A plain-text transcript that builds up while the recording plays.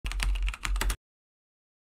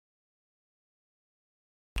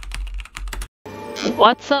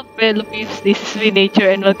What's up, fellow peeps? This is V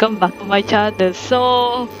Nature and welcome back to my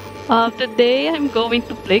channel. Today I'm going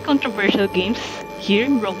to play controversial games here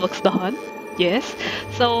in Roblox The Hunt. Yes.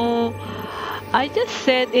 So, I just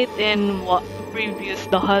said it in what previous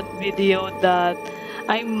The Hunt video that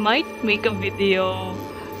I might make a video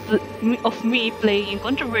of me playing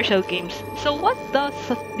controversial games. So, what does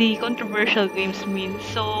the controversial games mean?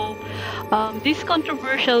 These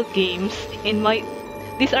controversial games,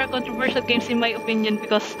 these are controversial games in my opinion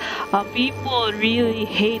because people really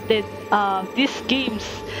hated these games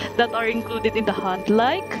that are included in the hunt,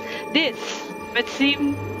 like this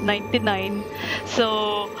Betsim 99.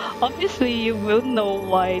 So obviously you will know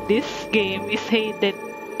why this game is hated.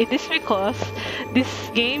 It is because this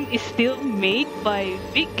game is still made by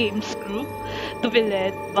Big Games Group to be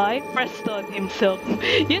led by Preston himself.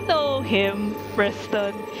 You know him,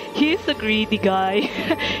 Preston. He is a greedy guy.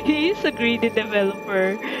 He is a greedy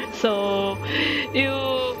developer. So you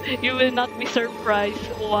you will not be surprised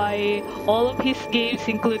why all of his games,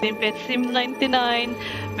 including Pet Sim 99,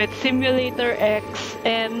 Pet Simulator X,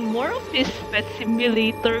 and more of his Pet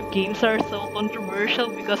Simulator games are so controversial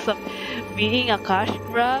because of being a cash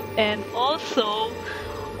grab and also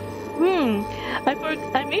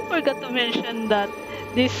I may forgot to mention that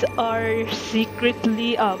these are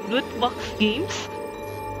secretly loot box games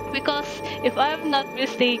because if I'm not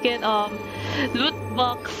mistaken, loot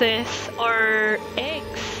boxes or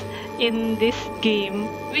eggs in this game,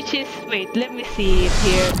 which is wait, let me see it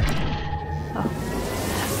here. Uh,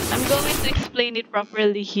 I'm going to explain it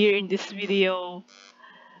properly here in this video.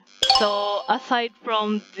 So aside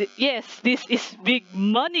from yes, this is big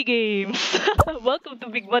money games. Welcome to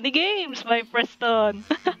big money games, my Preston.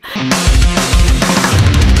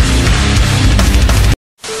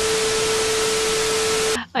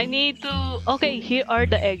 I need to. Okay, here are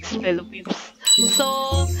the eggs, fellow peeps.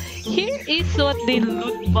 So here is what the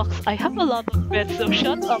loot box. I have a lot of bets, so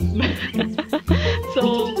shut up.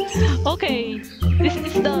 So okay, this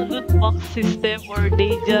is the loot box system, or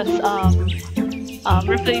they just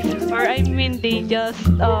replace, or I mean they just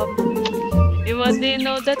they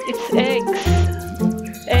know that it's egg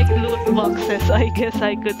loot boxes. I guess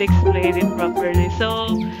I could explain it properly. So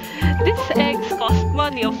these eggs cost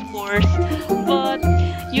money, of course, but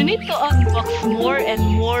you need to unbox more and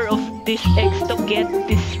more of these eggs to get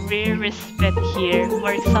this rarest pet here.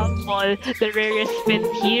 For example, the rarest pet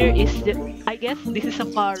here is I guess this is a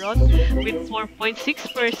parrot with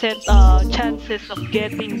 4.6% chances of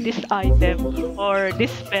getting this item or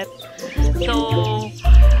this pet. So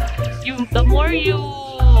the more you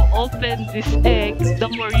open this egg, the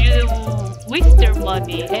more you waste your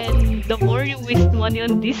money, and the more you waste money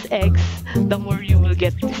on these eggs, the more you will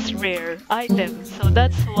get this rare item. So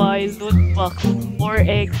that's why loot box or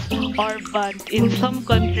eggs are banned in some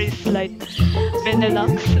countries like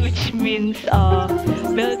Benelux, which means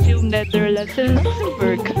Belgium, Netherlands, and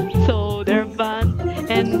Luxembourg. So they're banned,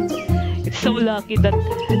 and it's so lucky that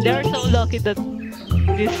they're so lucky that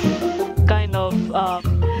this kind of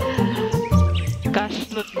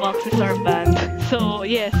cash loot boxes are banned. So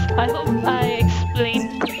yes, I hope I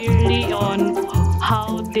explained clearly on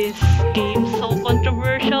how this game is so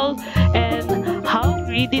controversial and how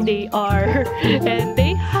greedy they are. And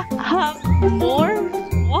they have more.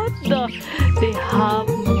 What the? They have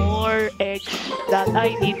more eggs that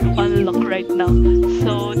I need to unlock right now.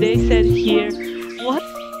 So they said here, what?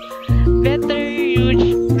 Better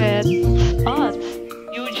huge pet odds.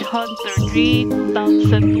 Hunter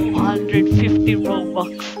 3,250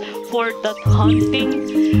 Robux for that hunting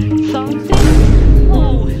something?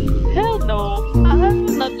 Oh, hell no, I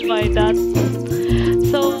will not buy that.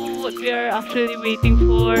 So what we are actually waiting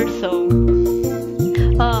for,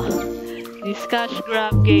 this cash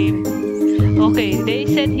grab game. Okay, they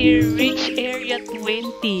said here reach area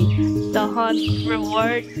 20. The hunt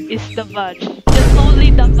reward is the badge. Just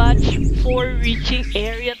only the badge for reaching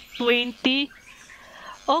area 20.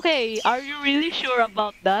 Okay, are you really sure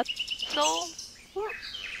about that? So,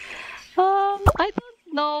 I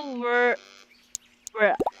don't know where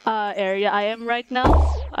area I am right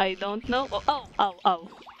now. I don't know. Oh,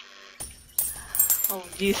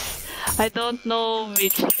 jeez. I don't know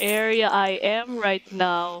which area I am right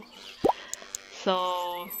now.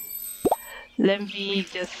 So, let me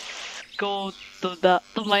just go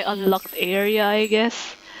to my unlocked area, I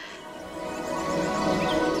guess.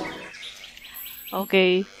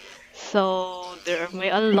 Okay, so there are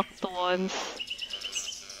my unlocked ones.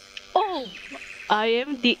 Oh, I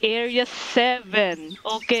am the area 7.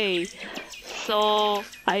 Okay, so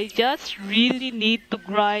I just really need to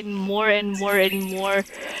grind more and more and more,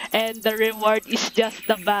 and the reward is just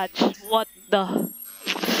the badge. What the?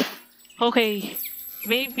 Okay,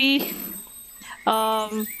 maybe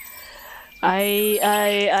um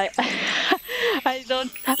I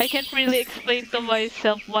I can't really explain to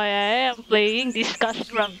myself why I am playing this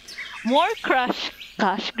more cash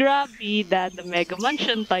grabby than the Mega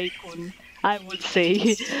Mansion Tycoon. I would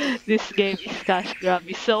say this game is cash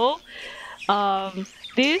grabby. So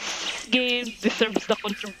this game deserves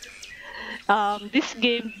this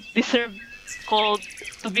game deserves called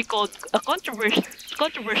to be called a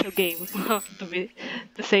controversial game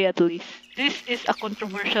to say at least. This is a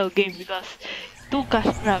controversial game because too cash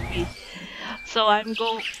grabby. So I'm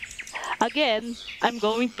going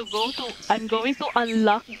to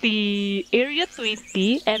unlock the area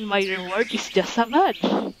 20 and my reward is just a badge.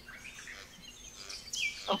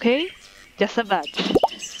 Okay? Just a badge.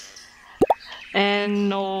 And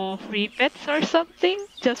no free pets or something,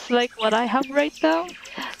 just like what I have right now.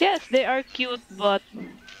 Yes, they are cute, but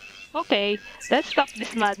okay, let's stop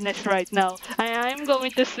this madness right now. I'm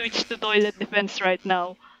going to switch to toilet defense right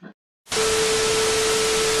now.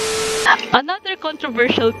 Another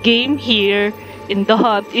controversial game here in the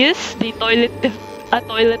hunt is the a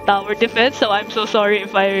toilet tower defense. So I'm so sorry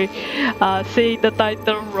if I say the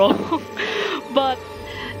title wrong, but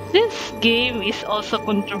this game is also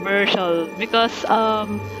controversial because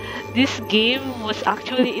this game was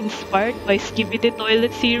actually inspired by Skibidi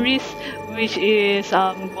Toilet series, which is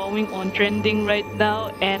going on trending right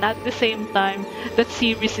now, and at the same time, that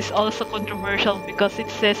series is also controversial because it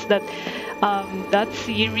says that that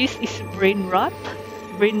series is brain rot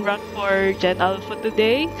for Gen Alpha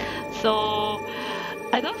today. So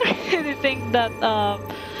I don't really think that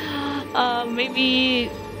maybe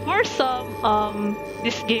for some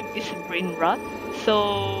this game is brain rot.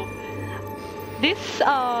 So this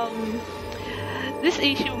this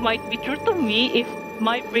issue might be true to me if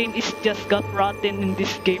my brain is just got rotten in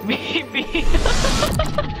this game maybe.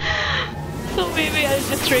 So maybe I'll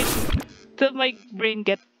just try till my brain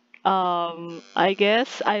get I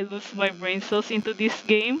guess I lose my brain cells into this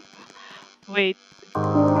game. Wait.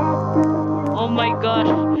 Oh my gosh.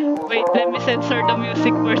 Wait, let me censor the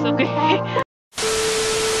music first, okay?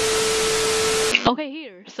 Okay,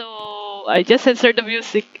 here. So I just censored the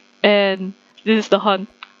music, and this is the hunt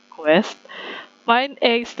quest. Find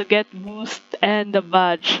eggs to get boost and the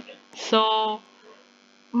badge. So,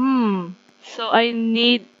 so I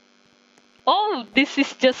need. Oh, this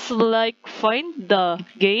is just like find the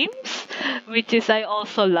games, which is I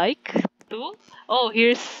also like too. Oh,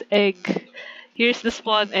 here's egg. Here's the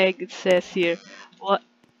spawn egg. It says here. What?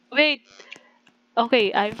 Wait.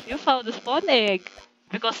 Okay, you found the spawn egg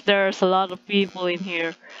because there's a lot of people in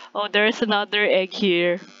here. Oh, there's another egg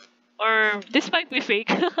here. Or this might be fake.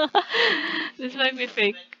 This might be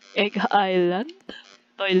fake. Egg Island,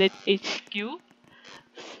 Toilet HQ.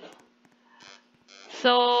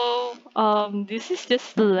 So this is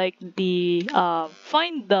just like the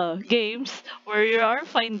find the games where you are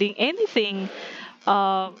finding anything.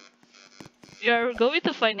 Um, you're going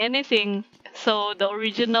to find anything. So the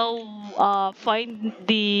original find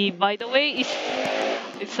the by the way is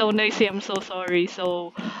it's so noisy. I'm so sorry.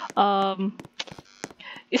 So um,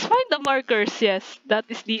 it's find the markers. Yes, that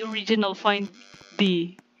is the original find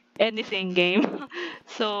the anything game.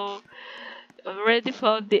 So already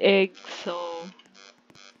found the egg. So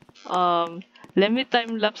um, let me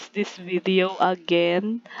time lapse this video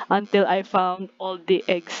again until I found all the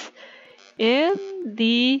eggs in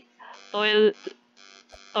the toilet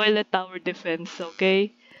toilet tower defense.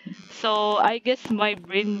 Okay, so I guess my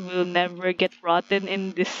brain will never get rotten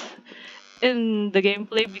in this in the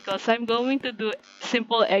gameplay because I'm going to do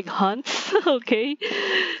simple egg hunts. Okay,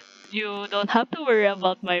 you don't have to worry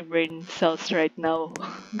about my brain cells right now,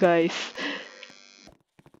 guys.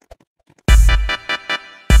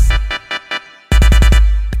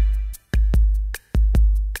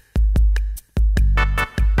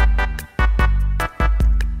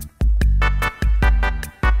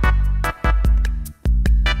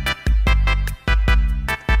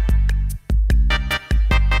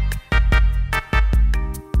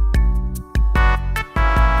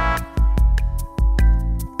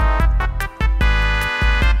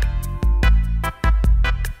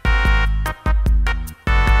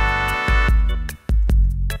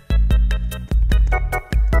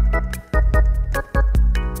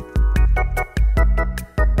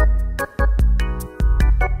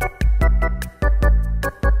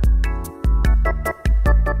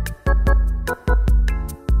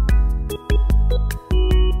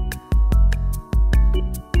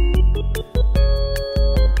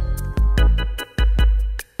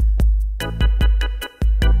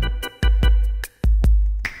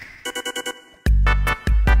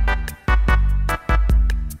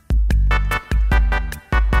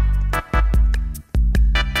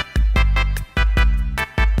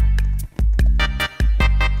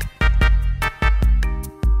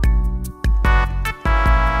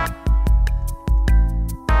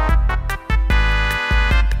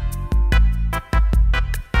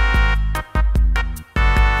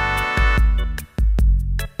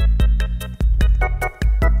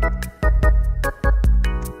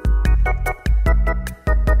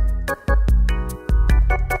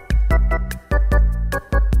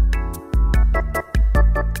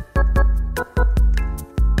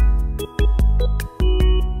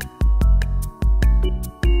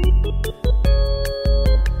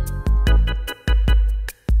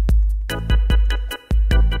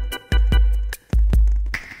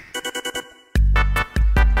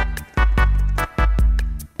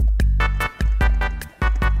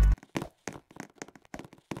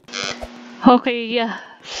 Okay, yeah.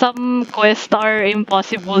 Some quests are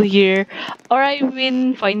impossible here, or I've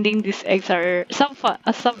been finding these eggs are some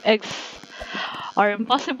eggs are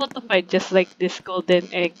impossible to find, just like this golden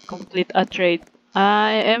egg. Complete a trade.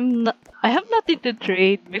 I have nothing to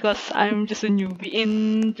trade because I'm just a newbie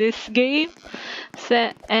in this game.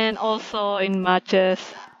 And also in matches,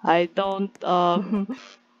 I don't.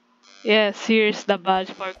 Yes, here's the badge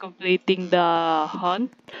for completing the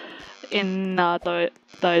hunt in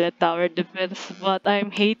toilet tower defense, but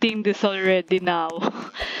I'm hating this already now.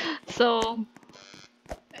 So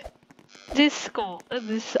this co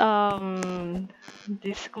this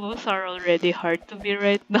these clues are already hard to be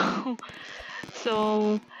right now.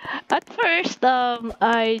 So at first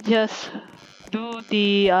I just do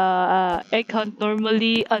the egg hunt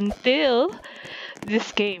normally until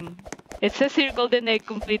this game. It says here golden egg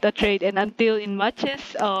complete a trade, and until in matches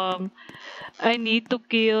I need to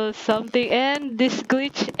kill something, and this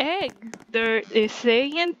glitch egg. There is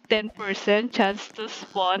saying 10% chance to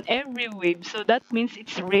spawn every wave, so that means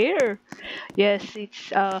it's rare. Yes,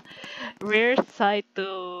 it's a rare sight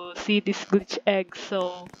to see this glitch egg,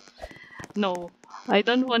 so no, I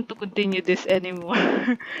don't want to continue this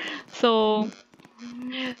anymore. So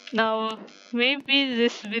now maybe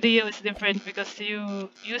this video is different because you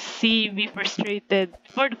see me frustrated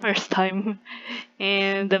for the first time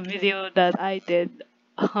in the video that I did.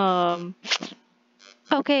 Um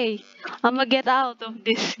okay, I'm gonna get out of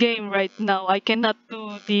this game right now. I cannot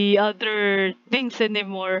do the other things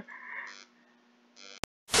anymore.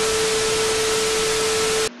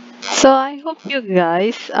 So I hope you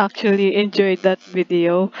guys actually enjoyed that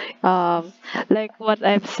video. Like what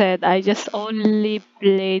I've said, I just only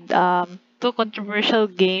played two controversial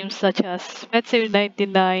games such as Pet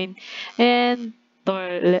 99 and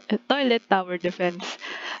Toilet Tower Defense.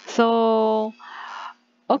 So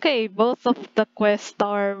okay, both of the quests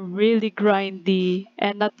are really grindy,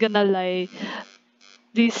 and not gonna lie,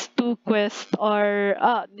 these two games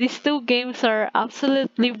are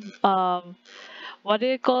absolutely what do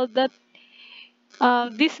you call that?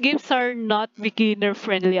 These games are not beginner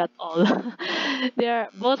friendly at all. They are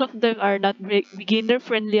both of them are not beginner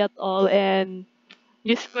friendly at all, and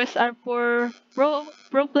these quests are for pro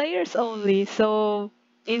players only. So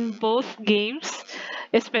in both games,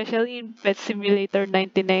 especially in Pet Simulator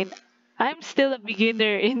 99, I'm still a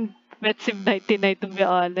beginner in Pet Sim 99, to be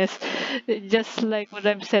honest. Just like what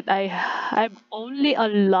I've said, I've only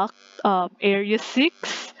unlocked Area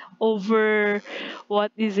 6 over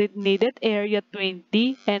what is it needed, Area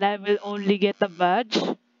 20, and I will only get a badge.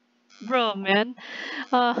 Bro, man,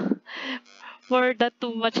 uh, for that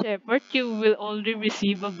too much effort, you will only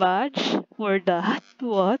receive a badge for that.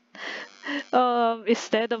 What?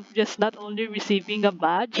 Instead of just not only receiving a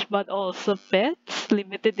badge, but also pets,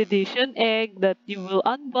 limited edition egg that you will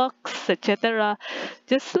unbox, etc.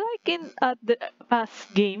 Just like in the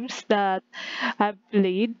past games that I've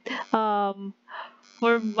played.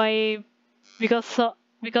 For my because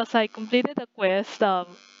because I completed a quest,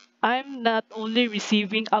 I'm not only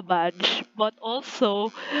receiving a badge but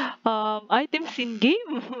also items in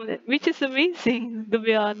game, which is amazing to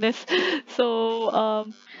be honest. So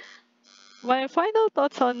my final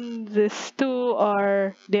thoughts on this two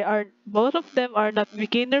are they are both of them are not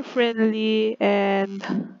beginner friendly, and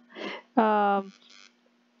um,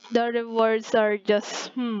 the rewards are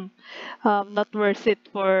just not worth it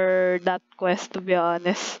for that quest, to be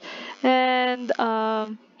honest. And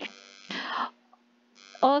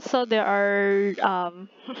also there are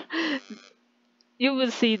you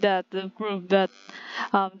will see that to prove that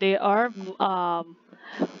they are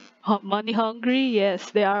money hungry.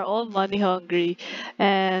 Yes, they are all money hungry.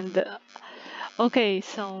 And okay,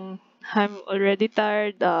 so I'm already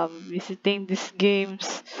tired visiting these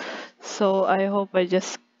games, so I hope I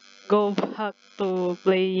just go back to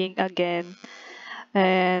playing again.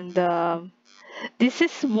 And this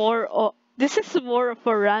is more of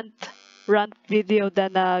a rant video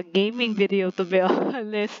than a gaming video, to be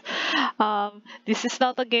honest. This is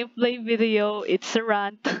not a gameplay video, it's a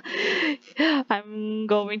rant. I'm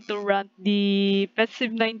going to rant the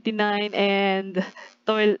Petsim 99 and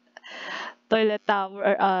Toil Toilet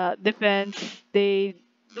Tower defense. They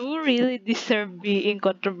do really deserve being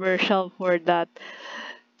controversial for that.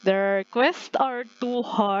 Their quests are too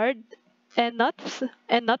hard, and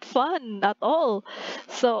not fun at all.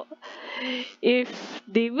 So if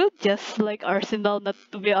they will just like Arsenal, not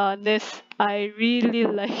to be honest, I really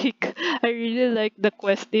like the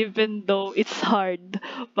quest even though it's hard.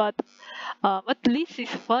 But at least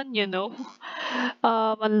it's fun, you know.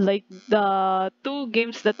 Unlike the two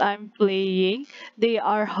games that I'm playing, they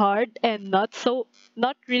are hard and not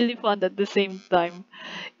really fun at the same time.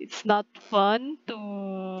 It's not fun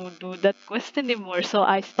to do that quest anymore, so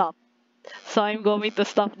I stopped. So I'm going to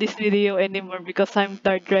stop this video anymore because I'm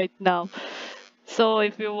tired right now. So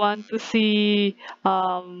if you want to see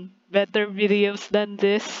better videos than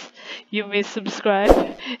this, you may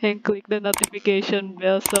subscribe and click the notification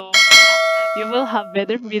bell so you will have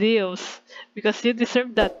better videos because you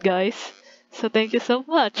deserve that, guys. So thank you so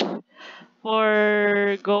much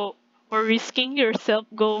for go for risking yourself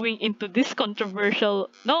going into this controversial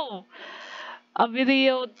no a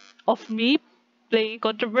video of me playing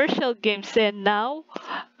controversial games, and now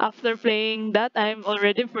after playing that I'm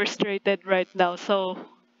already frustrated right now. So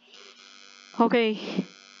okay,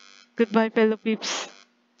 goodbye fellow peeps.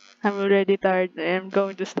 I'm already tired. I'm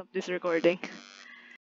going to stop this recording.